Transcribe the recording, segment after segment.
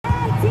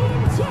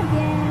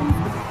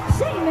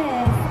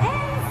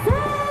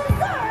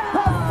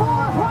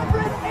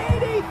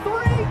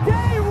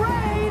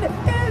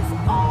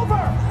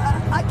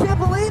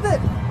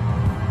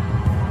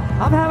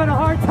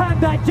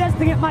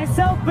digesting it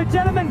myself, but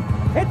gentlemen,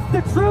 it's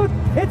the truth,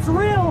 it's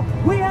real.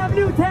 We have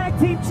new tag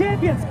team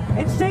champions,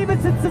 and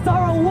Sheamus and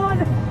Cesaro won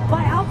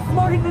by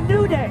outsmarting the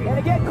New Day. And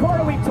again,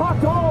 Corey, we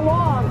talked all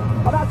along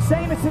about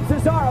Sheamus and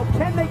Cesaro.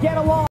 Can they get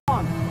along?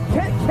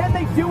 Can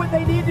they do what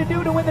they need to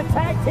do to win the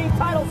tag team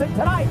titles? And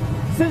tonight,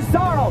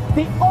 Cesaro,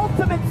 the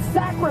ultimate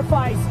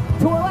sacrifice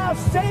to allow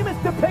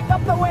Sheamus to pick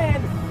up the win.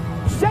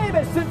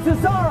 Sheamus and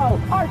Cesaro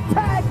are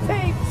tag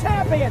team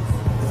champions.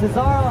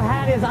 Cesaro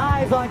had his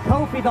eyes on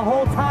Kofi the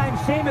whole time.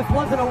 Sheamus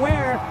wasn't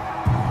aware.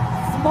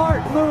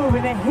 Smart move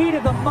in the heat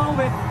of the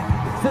moment.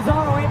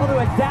 Cesaro able to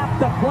adapt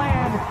the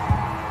plan,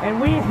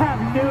 and we have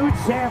new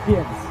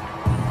champions.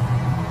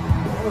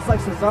 Looks like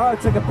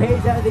Cesaro took a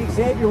page out of the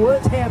Xavier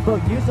Woods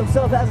handbook, used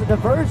himself as a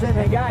diversion.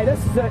 Hey, Guy,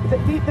 this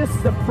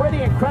is a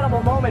pretty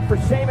incredible moment for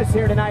Sheamus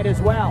here tonight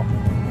as well.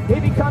 He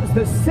becomes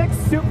the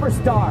 6th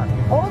superstar,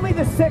 only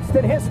the 6th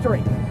in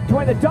history, to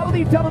win the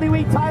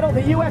WWE title,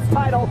 the US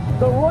title,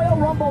 the Royal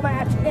Rumble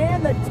match,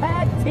 and the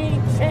Tag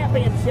Team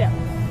Championship.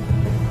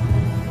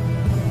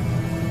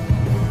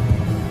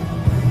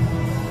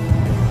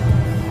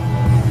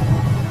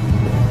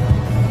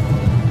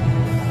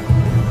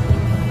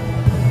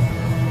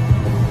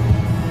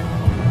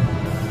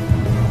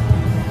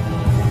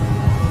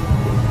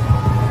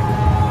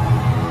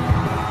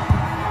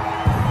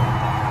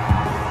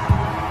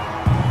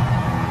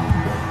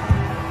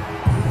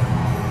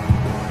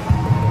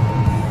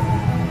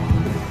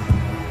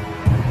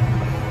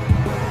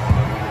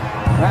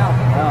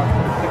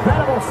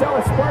 Incredible show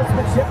of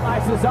sportsmanship by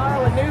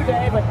Cesaro and New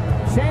Day, but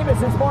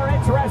Sheamus is more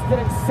interested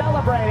in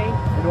celebrating.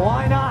 And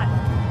why not?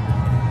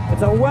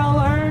 It's a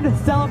well-earned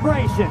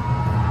celebration.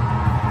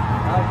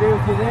 I agree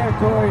with you there,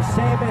 Corey.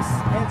 Sheamus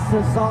and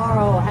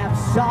Cesaro have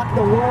shocked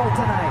the world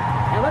tonight.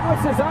 And look what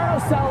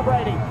Cesaro's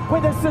celebrating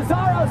with the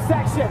Cesaro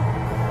section.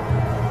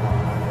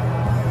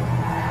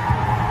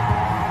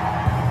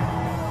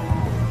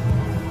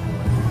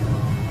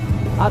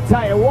 I'll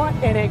tell you, what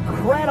an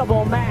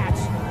incredible match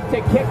to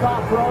kick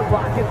off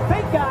Roadblock. And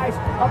think, guys,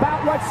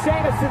 about what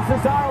Sheamus and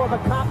Cesaro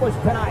have accomplished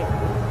tonight.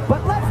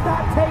 But let's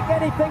not take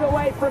anything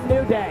away from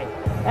New Day.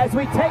 As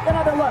we take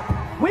another look,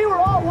 we were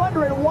all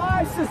wondering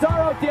why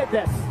Cesaro did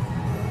this.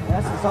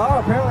 Yeah, Cesaro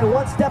apparently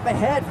one step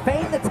ahead,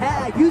 feigned the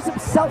tag, used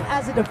himself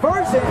as a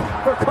diversion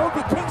for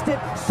Kofi Kingston.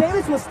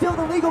 Sheamus was still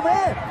the legal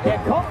man.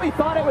 Yeah, Kofi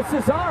thought it was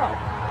Cesaro,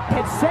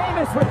 and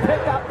Sheamus would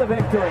pick up the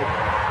victory.